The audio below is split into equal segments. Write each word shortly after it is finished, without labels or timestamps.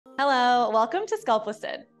Hello, welcome to Sculpt with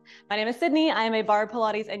Sid. My name is Sydney. I am a bar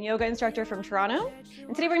Pilates and yoga instructor from Toronto.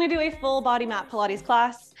 And today we're going to do a full body mat Pilates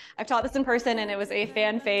class. I've taught this in person and it was a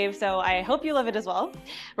fan fave, so I hope you love it as well.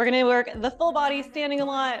 We're going to work the full body, standing a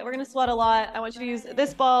lot. We're going to sweat a lot. I want you to use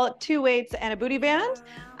this ball, 2 weights, and a booty band,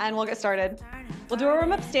 and we'll get started. We'll do a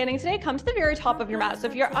warm up standing today. Come to the very top of your mat. So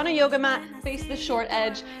if you're on a yoga mat, face the short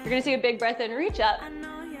edge. You're going to take a big breath in, reach up.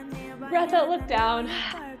 Breath out, look down.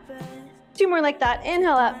 2 more like that.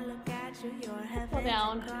 Inhale up. Exhale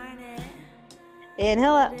down.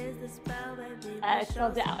 Inhale up.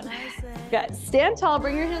 Exhale down. Good. Stand tall.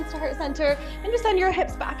 Bring your hands to heart center and just send your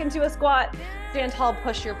hips back into a squat. Stand tall.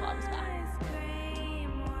 Push your palms back.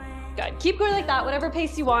 Good. Keep going like that, whatever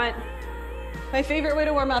pace you want. My favorite way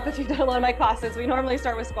to warm up, if you've done a lot of my classes, we normally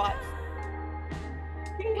start with squats.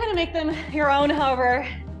 You can kind of make them your own, however,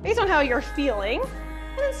 based on how you're feeling.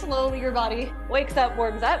 And then slowly your body wakes up,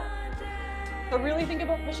 warms up. So really think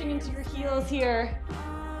about pushing into your heels here,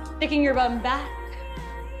 taking your bum back.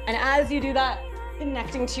 And as you do that,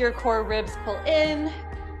 connecting to your core, ribs pull in.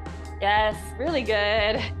 Yes, really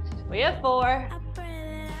good. We have 4,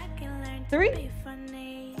 3,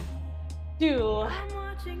 2.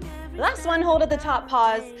 Last one, hold at the top,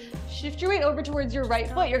 pause. Shift your weight over towards your right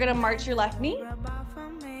foot. You're gonna march your left knee.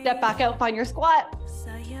 Step back out, find your squat.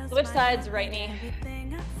 Switch sides, right knee.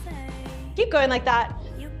 Keep going like that.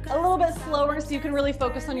 A little bit slower so you can really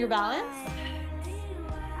focus on your balance.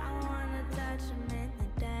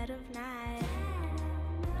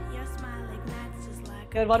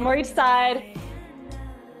 Good, 1 more each side.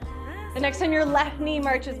 The next time your left knee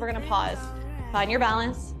marches, we're gonna pause. Find your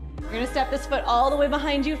balance. You're gonna step this foot all the way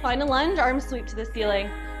behind you, find a lunge, arms sweep to the ceiling.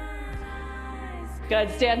 Good,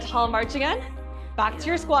 stand tall, march again. Back to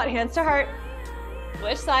your squat, hands to heart.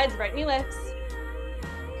 Switch sides, right knee lifts.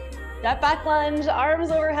 Step back lunge, arms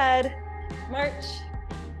overhead, march,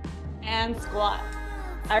 and squat.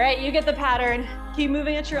 All right, you get the pattern. Keep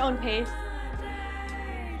moving at your own pace.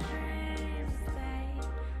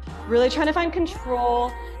 Really trying to find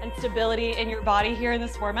control and stability in your body here in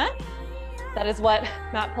this format. That is what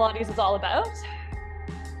mat Pilates is all about.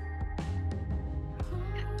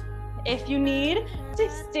 If you need to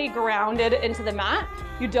stay grounded into the mat,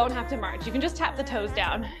 you don't have to march. You can just tap the toes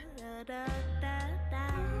down.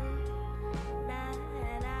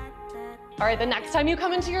 All right, the next time you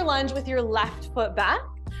come into your lunge with your left foot back,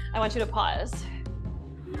 I want you to pause.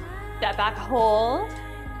 Step back, hold,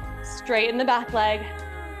 straighten the back leg,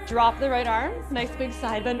 drop the right arm, nice big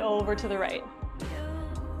side bend over to the right.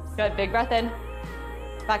 Good, big breath in,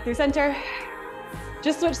 back through center.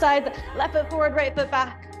 Just switch sides, left foot forward, right foot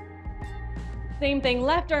back. Same thing,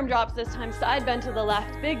 left arm drops this time, side bend to the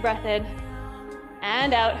left, big breath in,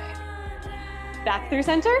 and out. Back through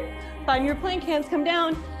center, find your plank, hands come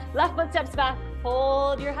down. Left foot steps back,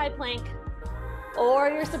 hold your high plank or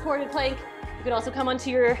your supported plank. You can also come onto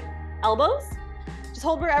your elbows. Just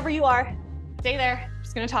hold wherever you are. Stay there. I'm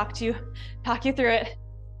just gonna talk you through it.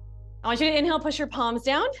 I want you to inhale, push your palms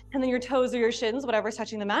down, and then your toes or your shins, whatever's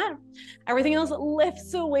touching the mat. Everything else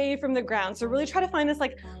lifts away from the ground. So really try to find this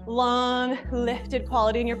like long lifted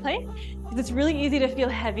quality in your plank, because it's really easy to feel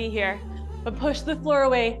heavy here. But push the floor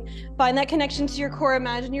away. Find that connection to your core.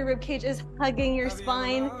 Imagine your rib cage is hugging your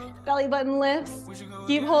spine. Belly button lifts.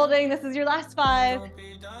 Keep holding. This is your last 5,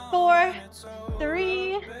 4,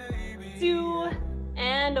 3, 2,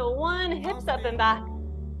 and 1. Hips up and back.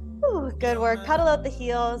 Ooh, good work. Pedal out the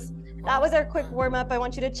heels. That was our quick warm up. I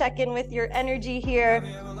want you to check in with your energy here.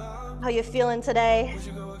 How you feeling today?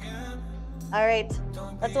 All right,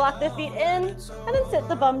 let's walk the feet in and then sit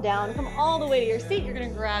the bum down. Come all the way to your seat. You're gonna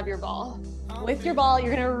grab your ball. With your ball,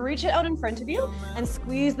 you're gonna reach it out in front of you and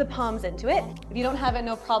squeeze the palms into it. If you don't have it,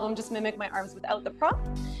 no problem. Just mimic my arms without the prop.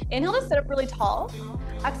 Inhale to sit up really tall.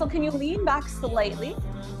 Exhale, can you lean back slightly?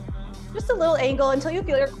 Just a little angle until you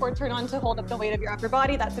feel your core turn on to hold up the weight of your upper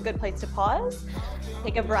body. That's a good place to pause.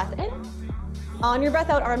 Take a breath in. On your breath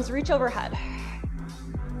out, arms reach overhead.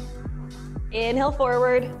 Inhale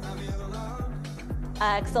forward.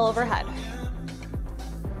 Exhale overhead.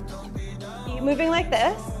 Keep moving like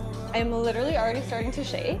this. I'm literally already starting to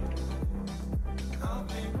shake.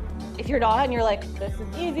 If you're not and you're like, this is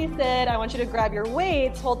easy, Sid, I want you to grab your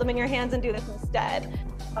weights, hold them in your hands and do this instead.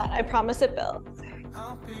 But I promise it builds.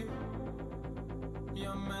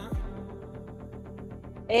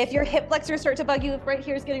 If your hip flexors start to bug you, if right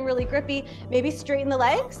here is getting really grippy, maybe straighten the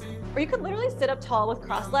legs, or you could literally sit up tall with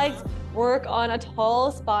crossed legs, work on a tall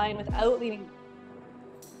spine without leaning.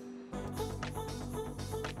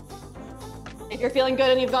 If you're feeling good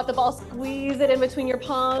and you've got the ball, squeeze it in between your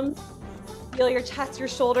palms. Feel your chest, your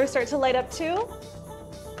shoulders start to light up too.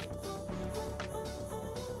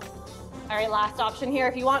 All right, last option here.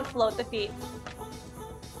 If you want, float the feet.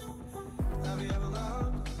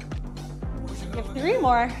 Give 3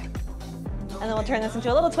 more. And then we'll turn this into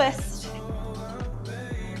a little twist.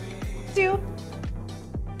 2.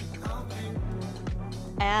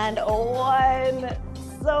 And 1.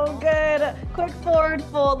 So good. Quick forward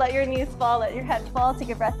fold, let your knees fall, let your head fall.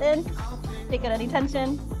 Take a breath in, take out any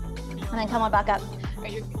tension, and then come on back up. All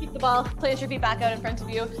right, you keep the ball, place your feet back out in front of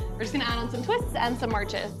you. We're just gonna add on some twists and some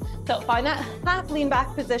marches. So find that half lean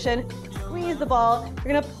back position, squeeze the ball.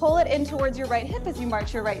 You're gonna pull it in towards your right hip as you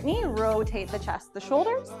march your right knee, rotate the chest, the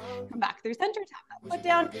shoulders, come back through center, tap that foot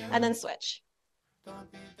down, and then switch.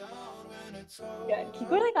 Good, keep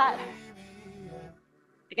going like that.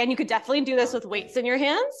 Again, you could definitely do this with weights in your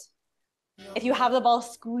hands. If you have the ball,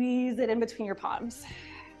 squeeze it in between your palms.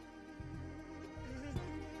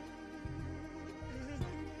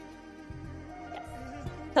 Yes.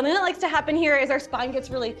 Something that likes to happen here is our spine gets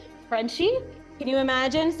really crunchy. Can you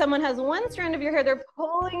imagine someone has one strand of your hair, they're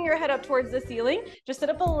pulling your head up towards the ceiling. Just sit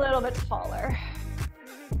up a little bit taller.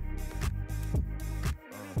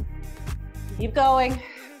 Keep going.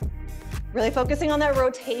 Really focusing on that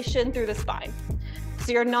rotation through the spine.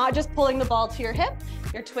 So you're not just pulling the ball to your hip,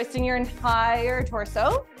 you're twisting your entire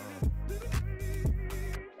torso.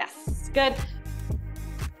 Yes, good.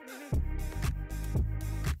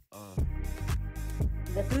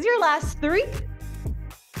 This is your last 3.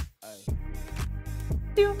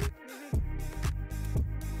 2.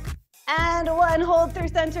 And 1, hold through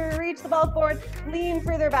center, reach the ball forward, lean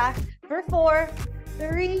further back for 4,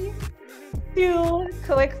 3, 2,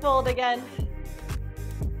 quick fold again.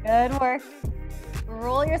 Good work.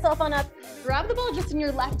 Roll yourself on up, grab the ball just in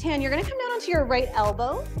your left hand. You're gonna come down onto your right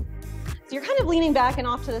elbow. So you're kind of leaning back and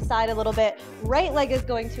off to the side a little bit. Right leg is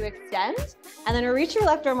going to extend, and then reach your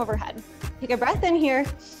left arm overhead. Take a breath in here.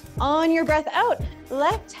 On your breath out,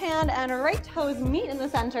 left hand and right toes meet in the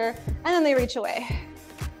center, and then they reach away.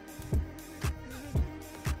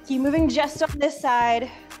 Keep moving just on this side.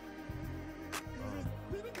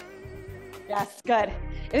 Yes, good.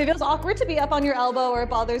 If it feels awkward to be up on your elbow or it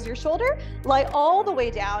bothers your shoulder, lie all the way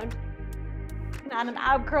down. Add an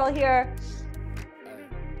ab curl here.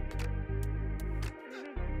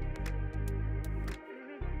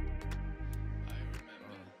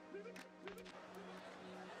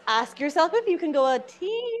 Ask yourself if you can go a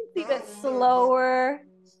teensy bit slower.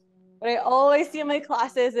 What I always see in my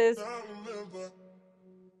classes is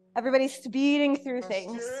everybody speeding through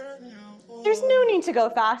things. There's no need to go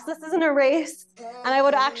fast. This isn't a race. And I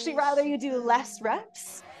would actually rather you do less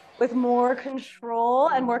reps with more control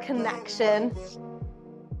and more connection.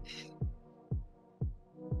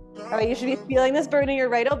 All right, you should be feeling this burn in your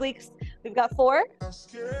right obliques. We've got 4,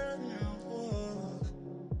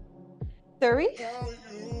 3, 2.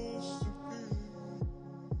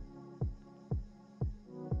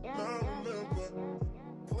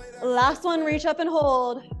 Last one, reach up and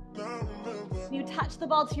hold. You touch the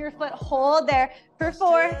ball to your foot, hold there for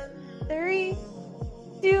 4, 3,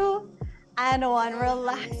 2, and 1.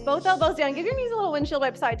 Relax, both elbows down. Give your knees a little windshield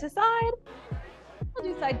wipe side to side.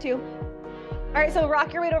 We'll do side 2. All right, so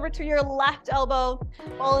rock your weight over to your left elbow,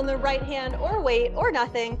 ball in the right hand or weight or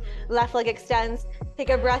nothing. Left leg extends. Take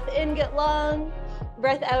a breath in, get long.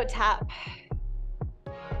 Breath out, tap.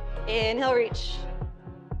 Inhale, reach.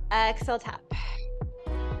 Exhale, tap.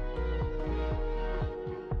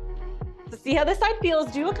 So see how this side feels.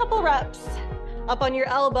 Do a couple reps up on your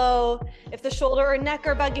elbow. If the shoulder or neck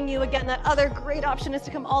are bugging you, again, that other great option is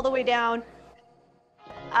to come all the way down.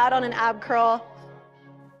 Add on an ab curl.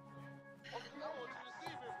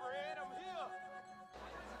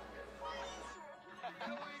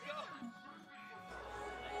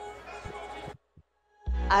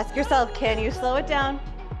 Ask yourself, can you slow it down?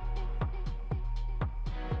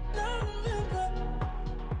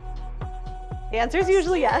 The answer is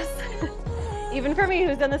usually yes. Even for me,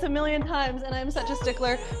 who's done this a million times, and I'm such a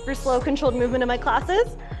stickler for slow, controlled movement in my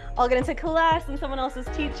classes. I'll get into class and someone else is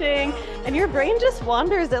teaching, and your brain just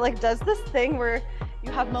wanders. It like does this thing where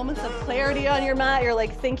you have moments of clarity on your mat. You're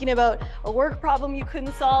like thinking about a work problem you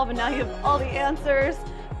couldn't solve, and now you have all the answers.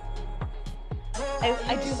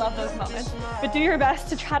 I do love those moments, but do your best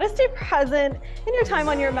to try to stay present in your time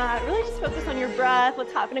on your mat. Really just focus on your breath,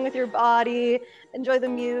 what's happening with your body, enjoy the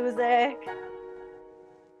music.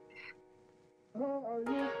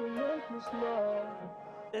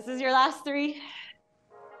 This is your last 3,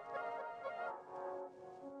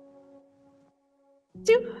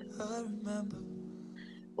 2.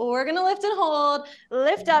 We're gonna lift and hold.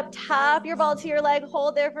 Lift up, tap your ball to your leg,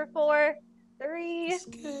 hold there for 4, 3,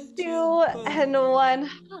 2, and 1.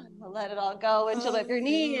 Let it all go. Windshield up your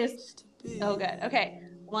knees. So good. Okay,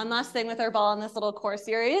 One last thing with our ball in this little core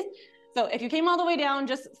series. So if you came all the way down,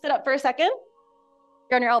 just sit up for a second.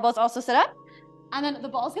 You're on your elbows, also sit up. And then the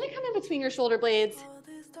ball's gonna come in between your shoulder blades,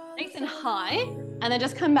 nice and high, and then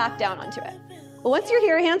just come back down onto it. But once you're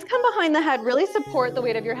here, hands come behind the head, really support the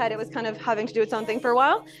weight of your head. It was kind of having to do its own thing for a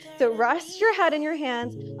while. So rest your head in your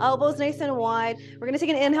hands, elbows nice and wide. We're gonna take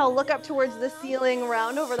an inhale, look up towards the ceiling,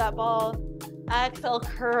 round over that ball. Exhale,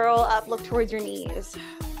 curl up, look towards your knees.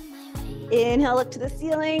 Inhale, look to the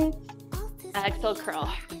ceiling. Exhale, curl.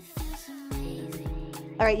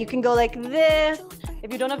 All right, you can go like this.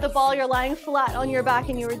 If you don't have the ball, you're lying flat on your back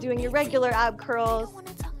and you were doing your regular ab curls.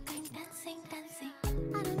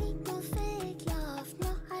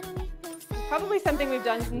 Probably something we've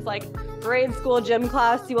done since like grade school gym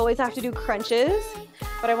class. You always have to do crunches,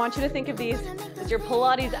 but I want you to think of these as your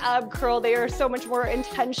Pilates ab curl. They are so much more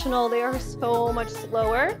intentional. They are so much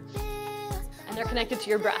slower, and they're connected to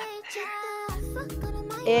your breath.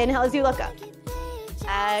 Inhale as you look up.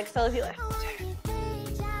 Exhale as you lift.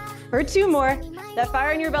 For 2 more. That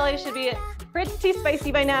fire in your belly should be pretty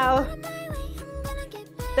spicy by now.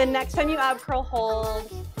 The next time you ab curl,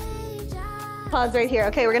 hold. Pause right here.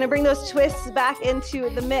 Okay, we're gonna bring those twists back into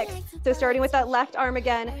the mix. So starting with that left arm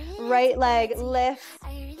again, right leg lift.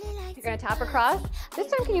 You're gonna tap across. This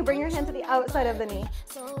time, can you bring your hand to the outside of the knee?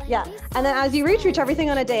 Yeah, and then as you reach everything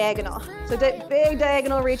on a diagonal. So big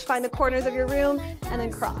diagonal reach, find the corners of your room, and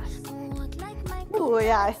then cross. Ooh,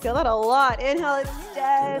 yeah, I feel that a lot. Inhale,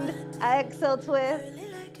 extend, exhale, twist.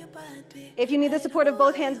 If you need the support of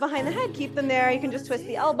both hands behind the head, keep them there. You can just twist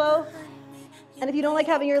the elbow. And if you don't like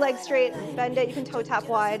having your legs straight, bend it, you can toe tap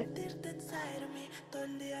wide.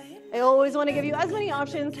 I always want to give you as many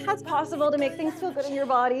options as possible to make things feel good in your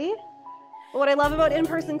body. But what I love about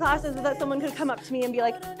in-person classes is that someone could come up to me and be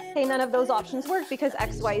like, hey, none of those options work because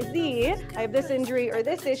X, Y, Z, I have this injury or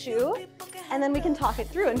this issue, and then we can talk it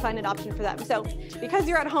through and find an option for them. So because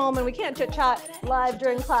you're at home and we can't chit chat live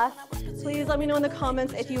during class, please let me know in the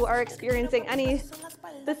comments if you are experiencing any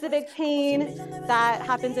specific pain that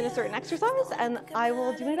happens in a certain exercise, and I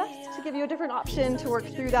will do my best to give you a different option to work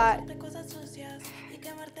through that.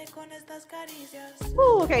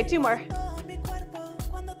 Ooh, okay, 2 more.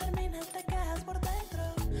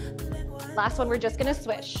 Last one, we're just gonna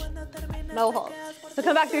switch. No holds. So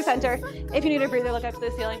come back through center. If you need a breather, look up to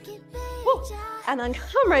the ceiling. Woo. And then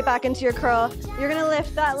come right back into your curl. You're gonna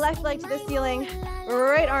lift that left leg to the ceiling,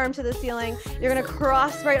 right arm to the ceiling. You're gonna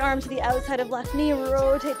cross right arm to the outside of left knee,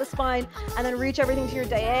 rotate the spine, and then reach everything to your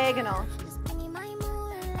diagonal.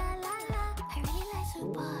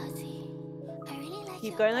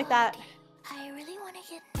 Keep going like that.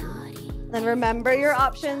 Then remember your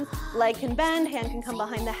options. Leg can bend, hand can come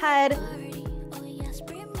behind the head.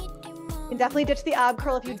 You can definitely ditch the ab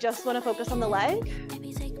curl if you just want to focus on the leg.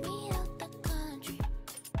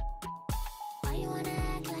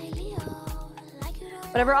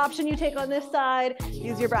 Whatever option you take on this side,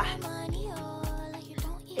 use your breath.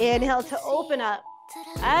 Inhale to open up.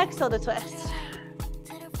 Exhale to twist.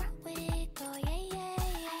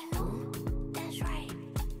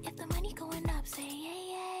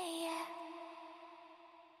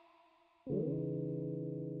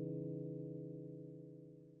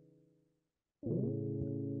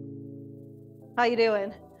 How you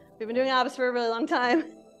doing? We've been doing abs for a really long time,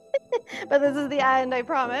 but this is the end, I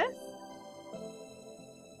promise.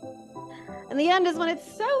 And the end is when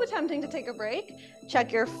it's so tempting to take a break.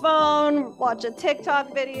 Check your phone, watch a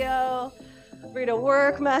TikTok video, read a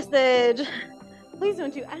work message. Please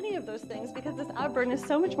don't do any of those things because this ab burn is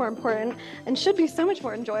so much more important and should be so much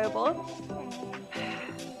more enjoyable.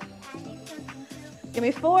 Give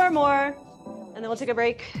me 4 more, and then we'll take a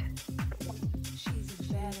break.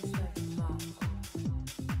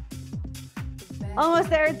 Almost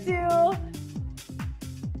there too.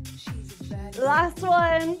 Last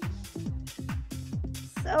one.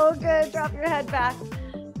 So good. Drop your head back.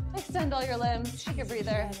 Extend all your limbs. Take a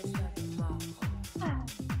breather.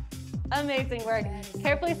 Amazing work.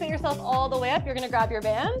 Carefully sit yourself all the way up. You're going to grab your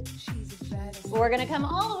band. We're going to come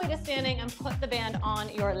all the way to standing and put the band on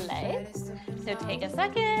your legs. So take a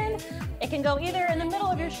second. It can go either in the middle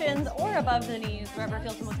of your shins or above the knees, wherever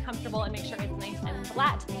feels the most comfortable, and make sure it's nice and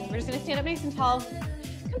flat. We're just going to stand up nice and tall.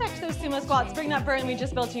 Come back to those sumo squats. Bring that burn we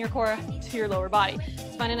just built in your core to your lower body.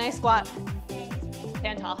 Just find a nice squat.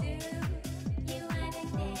 Stand tall.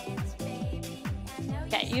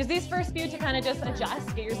 Okay, use these first few to kind of just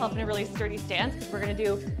adjust, get yourself in a really sturdy stance, because we're going to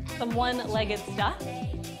do some one-legged stuff.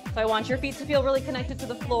 So I want your feet to feel really connected to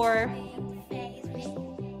the floor.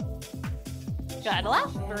 Good.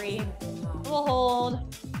 Last 3. We'll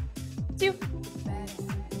hold. 2.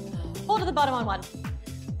 Hold at the bottom on 1.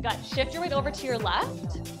 Good. Shift your weight over to your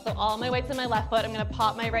left. So all my weight's in my left foot. I'm gonna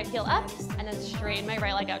pop my right heel up and then straighten my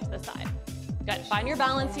right leg out to the side. Good, find your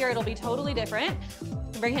balance here. It'll be totally different.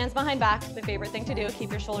 Bring hands behind back. The favorite thing to do,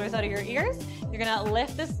 keep your shoulders out of your ears. You're gonna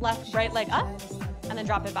lift this right leg up and then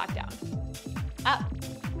drop it back down. Up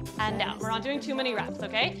and down. We're not doing too many reps,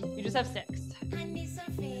 okay? You just have 6.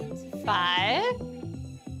 5.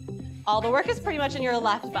 All the work is pretty much in your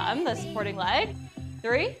left bum, the supporting leg.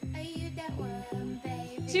 3,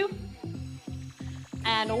 2,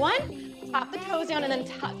 and 1. Tap the toes down and then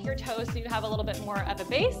tuck your toes so you have a little bit more of a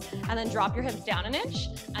base, and then drop your hips down an inch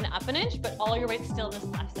and up an inch, but all your weight's still in this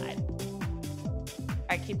left side. All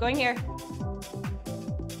right, keep going here.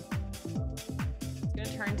 Just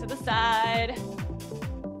gonna turn to the side.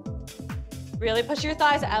 Really push your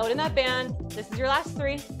thighs out in that band. This is your last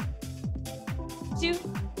 3, 2,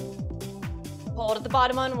 hold at the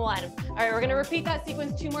bottom on 1. All right, we're gonna repeat that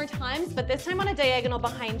sequence 2 more times, but this time on a diagonal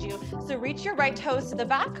behind you. So reach your right toes to the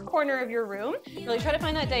back corner of your room. Really try to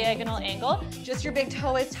find that diagonal angle. Just your big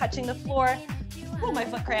toe is touching the floor. Oh, my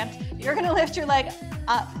foot cramped. You're gonna lift your leg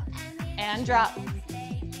up and drop,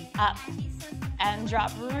 up and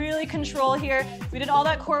drop. Really control here. We did all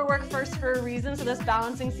that core work first for a reason, so this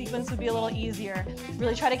balancing sequence would be a little easier.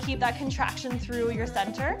 Really try to keep that contraction through your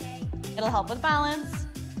center. It'll help with balance.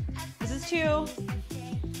 This is 2.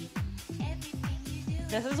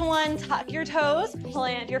 This is 1. Tuck your toes,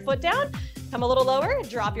 plant your foot down, come a little lower,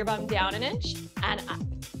 drop your bum down an inch, and up,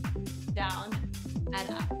 down, and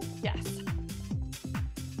up. Yes.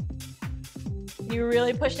 You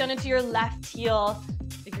really push down into your left heel.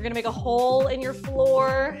 Like you're gonna make a hole in your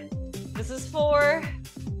floor. This is 4,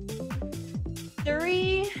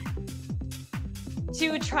 3,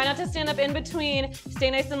 2. Try not to stand up in between.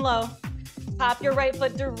 Stay nice and low. Tap your right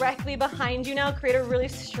foot directly behind you now. Create a really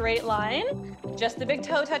straight line. Just the big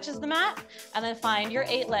toe touches the mat, and then find your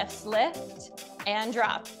 8 lifts. Lift and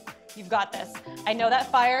drop. You've got this. I know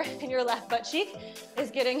that fire in your left butt cheek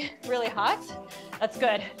is getting really hot. That's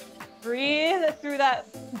good. Breathe through that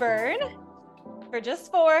burn for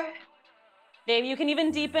just 4. Maybe you can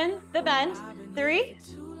even deepen the bend. 3,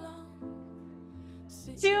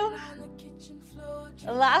 2,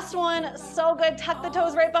 last 1. So good. Tuck the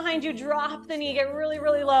toes right behind you. Drop the knee. Get really,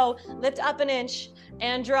 really low. Lift up an inch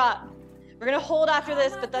and drop. We're gonna hold after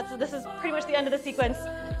this, but this is pretty much the end of the sequence.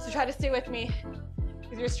 So try to stay with me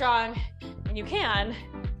because you're strong and you can.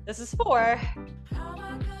 This is 4,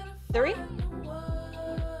 3,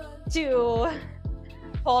 2.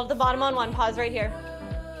 Hold at the bottom on 1. Pause right here.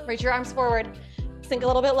 Reach your arms forward. Sink a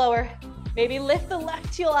little bit lower. Maybe lift the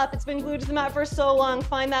left heel up. It's been glued to the mat for so long.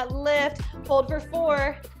 Find that lift. Hold for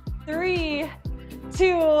 4, 3,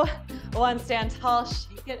 2, 1. Stand tall.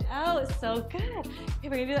 Shake it out. So good. Okay,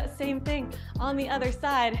 we're gonna do that same thing on the other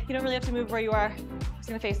side. You don't really have to move where you are. I'm just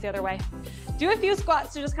gonna face the other way. Do a few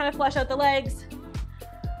squats to just kind of flesh out the legs.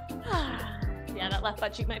 Yeah, that left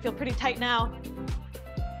butt cheek might feel pretty tight now.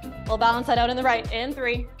 We'll balance that out in the right. In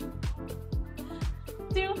 3,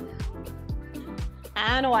 2,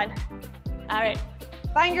 and 1. All right,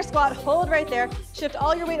 find your squat, hold right there. Shift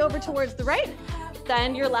all your weight over towards the right.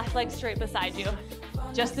 Send your left leg straight beside you.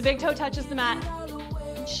 Just the big toe touches the mat.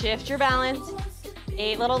 Shift your balance.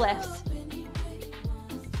 8 little lifts.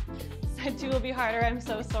 Side 2 will be harder, I'm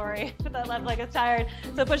so sorry. That left leg is tired.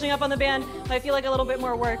 So pushing up on the band might feel like a little bit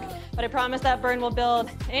more work, but I promise that burn will build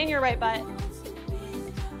in your right butt.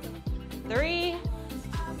 3,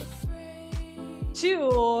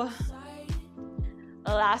 2,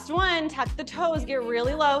 last 1. Tuck the toes, get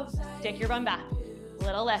really low. Stick your bum back.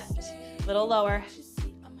 Little lift, little lower.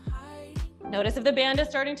 Notice if the band is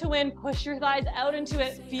starting to win, push your thighs out into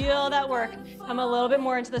it. Feel that work. Come a little bit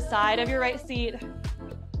more into the side of your right seat.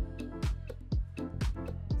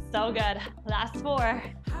 So good. Last 4,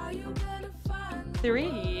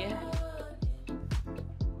 3,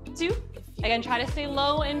 2. Again, try to stay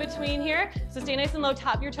low in between here. So stay nice and low.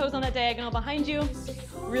 Tap your toes on that diagonal behind you.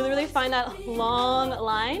 Really, really find that long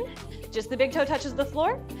line. Just the big toe touches the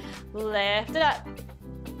floor. Lift it up.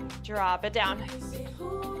 Drop it down.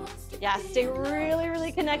 Yeah, stay really,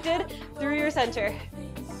 really connected through your center.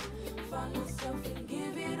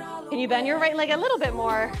 Can you bend your right leg a little bit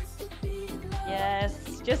more?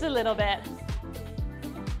 Yes, just a little bit.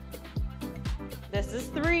 This is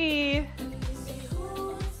 3,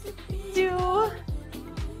 2.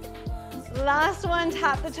 Last 1,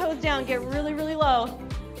 tap the toes down, get really, really low.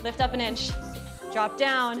 Lift up an inch, drop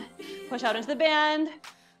down, push out into the band.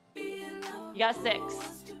 You got 6.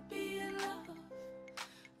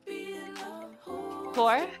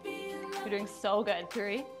 4, you're doing so good.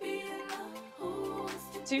 3,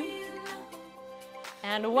 2,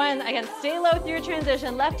 And one. Again, stay low through your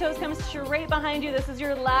transition. Left toes come straight behind you. This is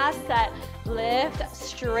your last set. Lift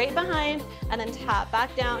straight behind and then tap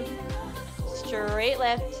back down. Straight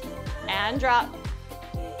lift and drop.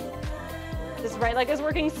 This right leg is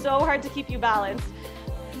working so hard to keep you balanced.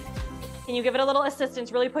 Can you give it a little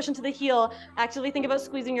assistance? Really push into the heel. Actively think about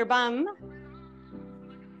squeezing your bum.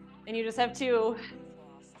 And you just have 2.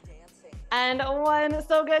 And 1.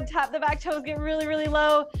 So good. Tap the back toes. Get really, really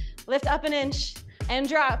low. Lift up an inch and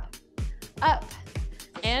drop. Up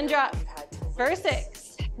and drop for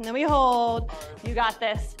 6. And then we hold. You got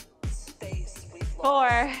this.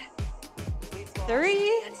 4,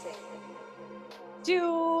 3,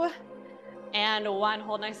 2, and 1.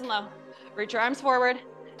 Hold nice and low. Reach your arms forward.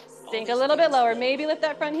 Sink a little bit lower. Maybe lift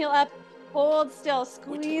that front heel up. Hold still.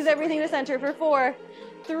 Squeeze everything to center for 4,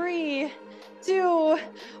 3, 2,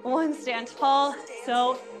 1. Stand tall.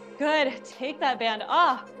 So good. Take that band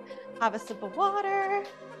off. Have a sip of water.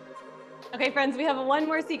 Okay, friends, we have one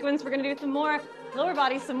more sequence. We're gonna do some more lower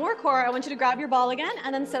body, some more core. I want you to grab your ball again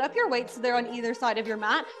and then set up your weights so they're on either side of your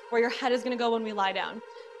mat where your head is gonna go when we lie down.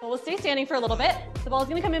 But we'll stay standing for a little bit. The ball is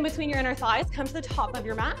gonna come in between your inner thighs, come to the top of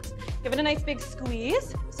your mat. Give it a nice big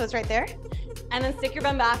squeeze, so it's right there. And then stick your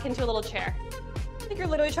bum back into a little chair. I think you're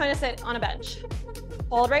literally trying to sit on a bench.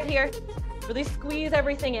 Hold right here. Really squeeze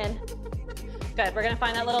everything in. Good, we're gonna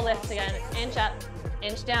find that little lift again. Inch up,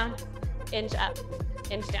 inch down, inch up,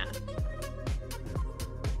 inch down.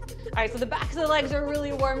 All right, so the backs of the legs are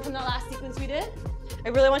really warm from the last sequence we did. I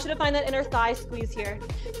really want you to find that inner thigh squeeze here.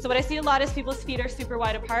 So what I see a lot is people's feet are super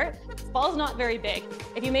wide apart. This ball's not very big.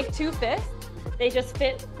 If you make 2 fists, they just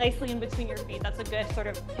fit nicely in between your feet. That's a good sort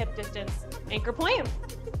of hip distance anchor point.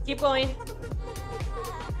 Keep going.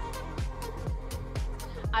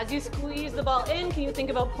 As you squeeze the ball in, can you think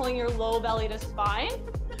about pulling your low belly to spine?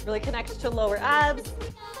 Really connect to lower abs.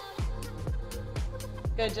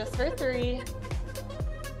 Good, just for 3,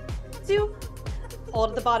 2, hold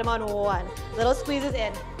at the bottom on 1. Little squeezes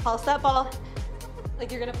in. Pulse that ball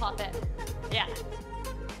like you're gonna pop it. Yeah.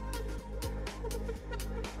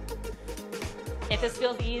 If this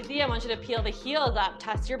feels easy, I want you to peel the heels up.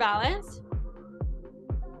 Test your balance.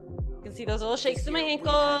 You can see those little shakes in my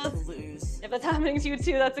ankles. If that's happening to you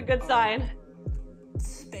too, that's a good sign.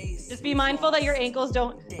 Just be mindful that your ankles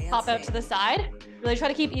don't pop out to the side. Really try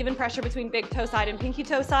to keep even pressure between big toe side and pinky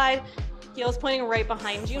toe side. Heels pointing right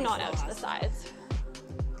behind you, not out to the sides.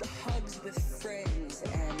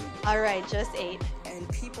 All right, just 8. And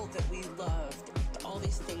people that we loved, all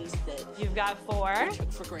these things that you've got 4,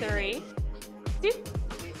 3, 2,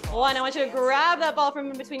 1. I want you to grab that ball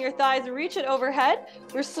from in between your thighs, reach it overhead.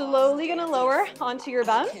 We're slowly gonna lower onto your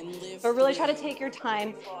bum, but really try to take your time.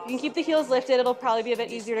 You can keep the heels lifted. It'll probably be a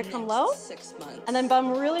bit easier to come low. And then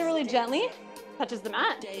bum really, really gently touches the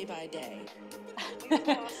mat. Day by day.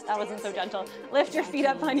 That wasn't so gentle. Lift your feet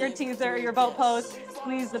up on your teaser, your boat pose.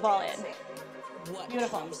 Squeeze the ball in.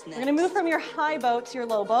 Beautiful. We're gonna move from your high boat to your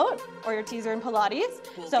low boat or your teaser in Pilates.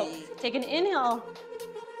 So take an inhale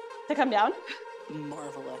to come down.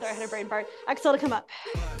 Marvelous. Sorry, I had a brain fart. Exhale to come up.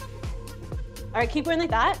 All right, keep going like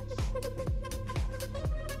that.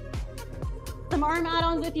 Some arm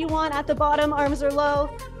add-ons if you want. At the bottom, arms are low.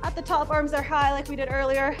 At the top, arms are high like we did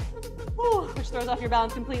earlier. Whew, which throws off your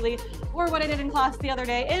balance completely. Or what I did in class the other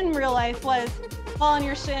day in real life was fall on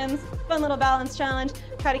your shins. Fun little balance challenge.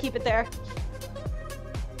 Try to keep it there.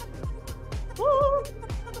 Woo.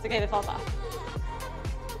 It's okay if it falls off.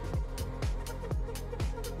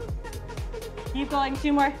 Keep going,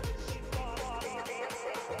 2 more.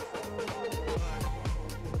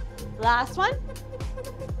 Last one.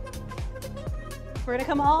 We're gonna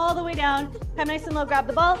come all the way down. Come nice and low, grab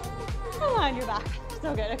the ball, and line your back.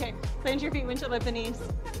 So good, okay. Plant your feet, windshield at the knees.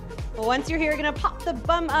 Well, once you're here, you're gonna pop the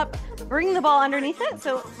bum up, bring the ball underneath it.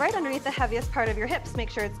 So right underneath the heaviest part of your hips, make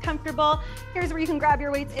sure it's comfortable. Here's where you can grab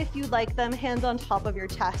your weights if you'd like them, hands on top of your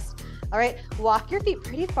chest. All right, walk your feet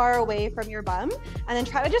pretty far away from your bum and then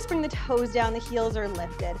try to just bring the toes down, the heels are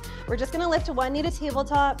lifted. We're just gonna lift 1 knee to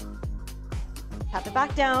tabletop, tap it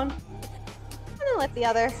back down, and then lift the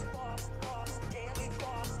other.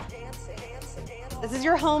 This is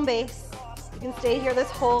your home base. You can stay here this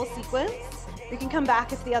whole sequence. You can come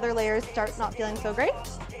back if the other layers start not feeling so great.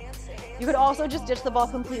 You could also just ditch the ball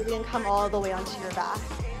completely and come all the way onto your back.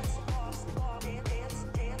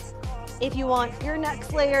 If you want your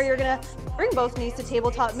next layer, you're gonna bring both knees to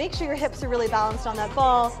tabletop. Make sure your hips are really balanced on that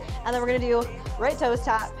ball. And then we're gonna do right toes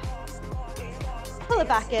tap, pull it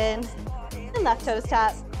back in, and left toes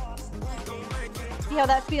tap. See how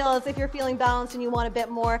that feels. If you're feeling balanced and you want a bit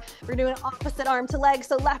more, we're doing opposite arm to leg.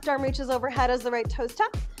 So left arm reaches overhead as the right toes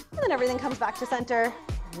tap, and then everything comes back to center.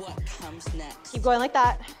 what comes next Keep going like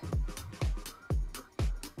that.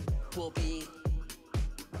 will be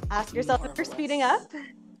Ask yourself if you're speeding up. You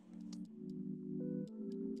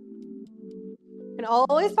can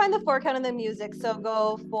always find the 4 count in the music. So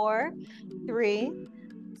go 4, 3,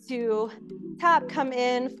 2, tap, come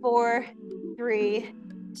in, 4, 3,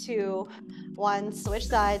 2, 1. Switch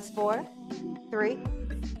sides, 4, 3,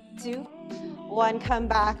 2, 1. Come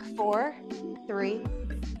back, 4, 3,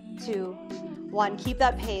 2, 1. Keep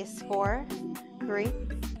that pace, 4, 3,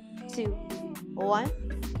 2, 1,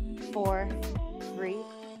 4, 3,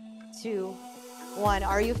 2, 1.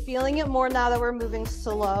 Are you feeling it more now that we're moving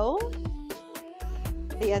slow?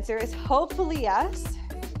 The answer is hopefully yes.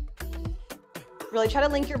 Really try to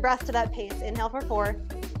link your breath to that pace. Inhale for 4,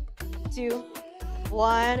 2,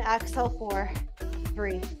 1. Exhale, 4,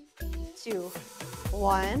 3, 2,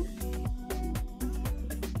 1.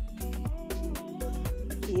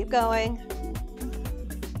 Keep going.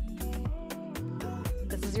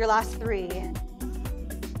 This is your last 3.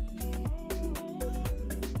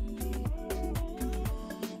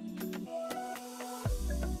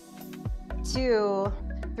 2.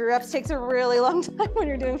 3 reps takes a really long time when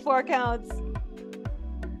you're doing 4 counts.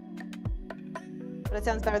 But it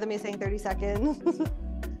sounds better than me saying 30 seconds.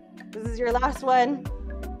 This is your last one.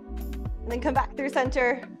 And then come back through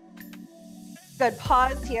center. Good,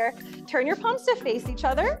 pause here. Turn your palms to face each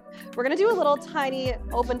other. We're gonna do a little tiny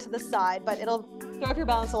open to the side, but it'll throw off your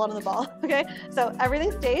balance a lot on the ball, okay? So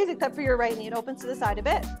everything stays except for your right knee. It opens to the side a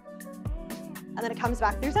bit. And then it comes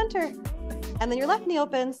back through center. And then your left knee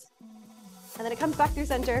opens. And then it comes back through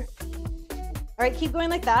center. All right, keep going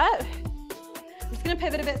like that. I'm just gonna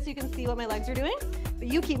pivot a bit so you can see what my legs are doing, but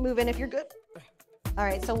you keep moving if you're good. All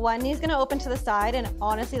right, so one knee's gonna open to the side, and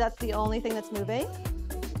honestly, that's the only thing that's moving.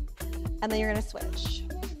 And then you're gonna switch.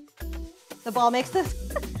 The ball makes this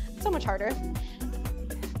so much harder.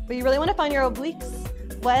 But you really wanna find your obliques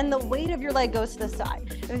when the weight of your leg goes to the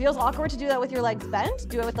side. If it feels awkward to do that with your legs bent,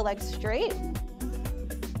 do it with the legs straight.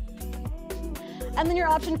 And then your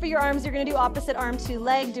option for your arms, you're gonna do opposite arm to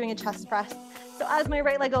leg, doing a chest press. So as my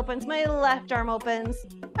right leg opens, my left arm opens,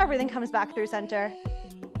 everything comes back through center,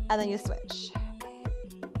 and then you switch.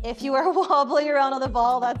 If you are wobbling around on the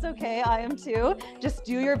ball, that's okay, I am too. Just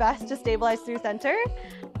do your best to stabilize through center.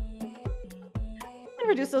 And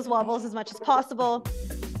reduce those wobbles as much as possible.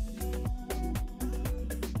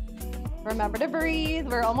 Remember to breathe,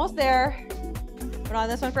 we're almost there. We're not on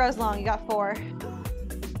this one for as long, you got 4.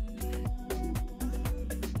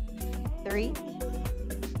 3.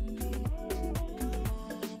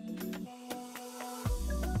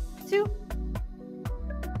 2.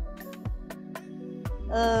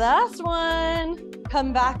 Last one.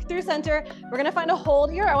 Come back through center. We're gonna find a hold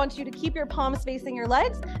here. I want you to keep your palms facing your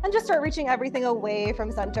legs and just start reaching everything away from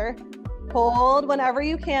center. Hold whenever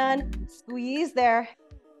you can. Squeeze there.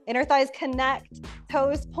 Inner thighs connect.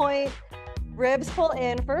 Toes point. Ribs pull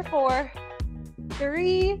in for 4,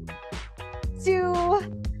 3,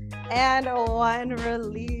 2, and 1.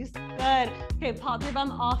 Release. Good. Okay, pop your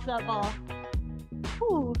bum off that ball.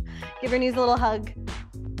 Ooh. Give your knees a little hug.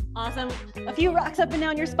 Awesome. A few rocks up and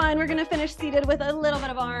down your spine. We're gonna finish seated with a little bit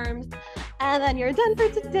of arms. And then you're done for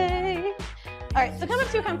today. All right, so come up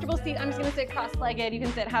to a comfortable seat. I'm just gonna sit cross-legged. You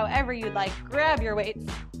can sit however you'd like. Grab your weights.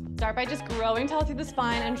 Start by just growing tall through the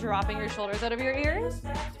spine and dropping your shoulders out of your ears.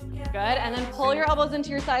 Good, and then pull your elbows into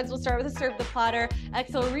your sides. We'll start with a serve the platter.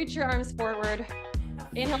 Exhale, reach your arms forward.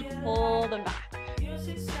 Inhale, pull them back.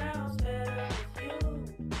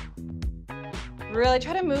 Really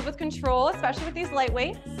try to move with control, especially with these light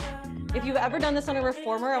weights. If you've ever done this on a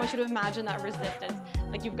reformer, I want you to imagine that resistance.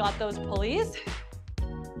 Like you've got those pulleys.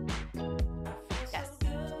 Yes,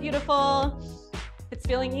 beautiful. If it's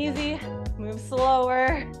feeling easy, move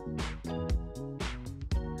slower.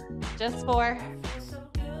 Just 4,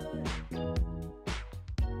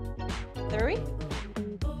 3,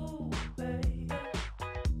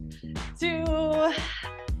 2.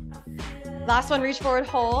 Last one, reach forward,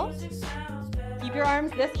 hold. Keep your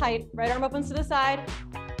arms this height. Right arm opens to the side.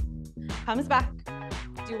 Comes back.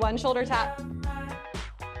 Do 1 shoulder tap.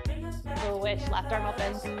 Switch, left arm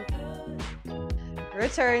opens.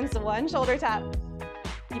 Returns, 1 shoulder tap.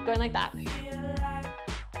 Keep going like that.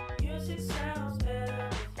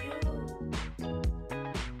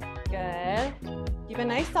 Good. Keep a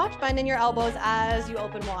nice soft bend in your elbows as you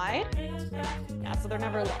open wide. Yeah, so they're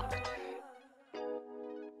never locked.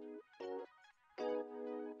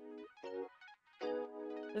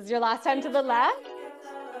 This is your last time to the left.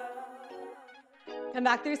 Come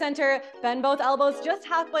back through center. Bend both elbows just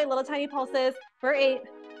halfway, little tiny pulses for 8.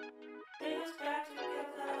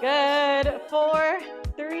 Good. 4,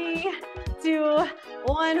 3, 2,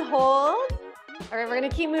 1, hold. All right, we're gonna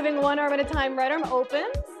keep moving one arm at a time. Right arm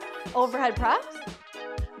opens, overhead press,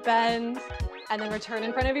 bend, and then return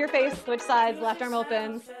in front of your face. Switch sides, left arm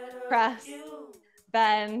opens, press,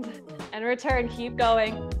 bend, and return. Keep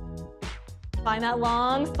going. Find that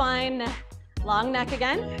long spine, long neck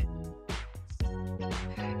again.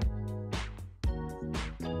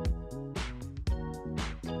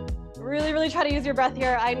 Really, really try to use your breath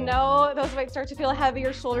here. I know those weights start to feel heavy,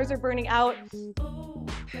 your shoulders are burning out.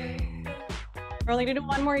 We're only gonna do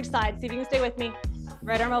one more each side. See if you can stay with me.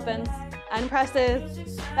 Right arm opens and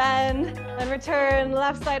presses, bend, and return.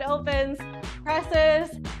 Left side opens,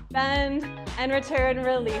 presses, bend, and return,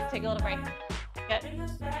 release. Take a little break. Good.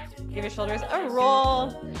 Give your shoulders a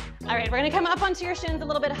roll. All right, we're gonna come up onto your shins a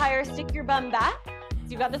little bit higher. Stick your bum back. So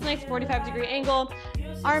you've got this nice 45-degree angle.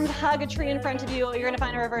 Arms hug a tree in front of you. You're gonna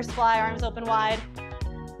find a reverse fly, arms open wide,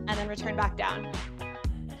 and then return back down.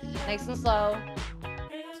 Nice and slow.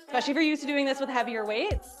 Especially if you're used to doing this with heavier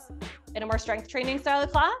weights in a more strength training style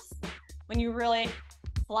of class. When you really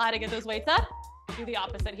fly to get those weights up, do the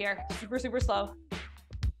opposite here. Super, super slow.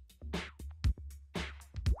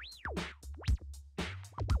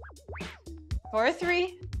 For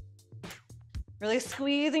 3. Really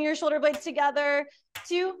squeezing your shoulder blades together.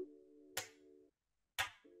 2.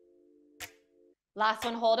 Last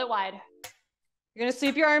one, hold it wide. You're gonna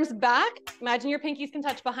sweep your arms back. Imagine your pinkies can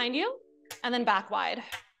touch behind you, and then back wide.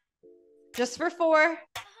 Just for 4.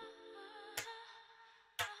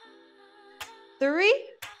 3.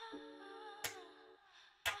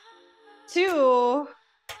 2.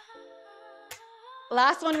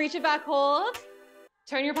 Last one, reach it back, hold.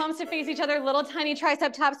 Turn your palms to face each other, little tiny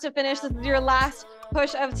tricep taps to finish. This is your last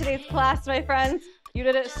push of today's class, my friends. You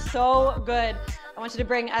did it so good. I want you to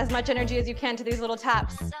bring as much energy as you can to these little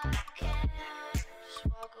taps.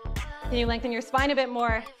 Can you lengthen your spine a bit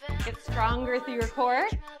more? Get stronger through your core.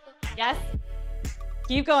 Yes.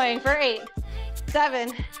 Keep going for 8,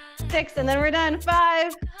 7, 6, and then we're done.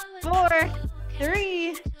 5, 4,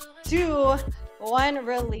 3, 2, 1.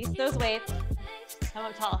 Release those weights. Come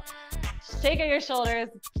up tall. Shake out your shoulders.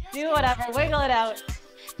 Do whatever. Wiggle it out.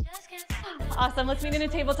 Awesome. Let's meet in a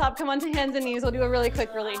tabletop. Come onto hands and knees. We'll do a really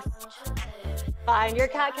quick release. Find your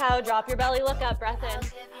cat-cow. Drop your belly. Look up. Breath in.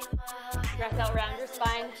 Breath out. Round your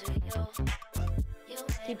spine.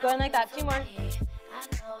 Keep going like that. 2 more.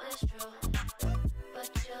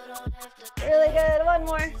 Really good. 1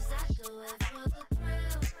 more.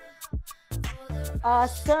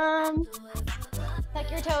 Awesome. Tuck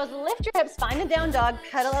your toes, lift your hips, find a down dog,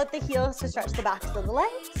 pedal out the heels to stretch the backs of the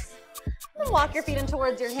legs. And walk your feet in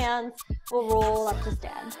towards your hands. We'll roll up to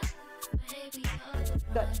stand.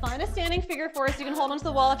 Good. Find a standing figure 4 so you can hold onto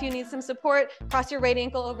the wall if you need some support. Cross your right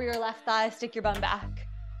ankle over your left thigh, stick your bum back.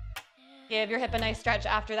 Give your hip a nice stretch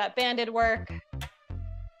after that banded work.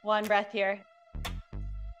 1 breath here.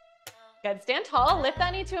 Good. Stand tall, lift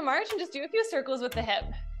that knee to a march and just do a few circles with the hip.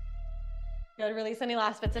 Good. Release any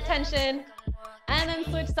last bits of tension. And then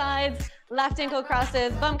switch sides. Left ankle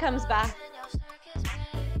crosses, bum comes back.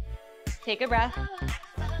 Take a breath.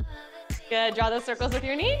 Good. Draw those circles with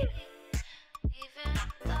your knee.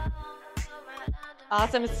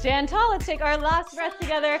 Awesome. Stand tall. Let's take our last breath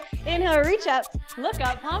together. Inhale, reach up, look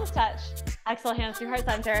up, palms touch. Exhale, hands to your heart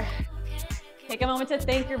center. Take a moment to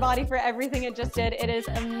thank your body for everything it just did. It is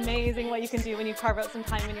amazing what you can do when you carve out some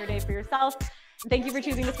time in your day for yourself. Thank you for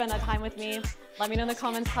choosing to spend that time with me. Let me know in the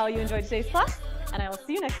comments how you enjoyed today's class, and I will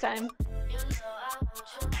see you next time.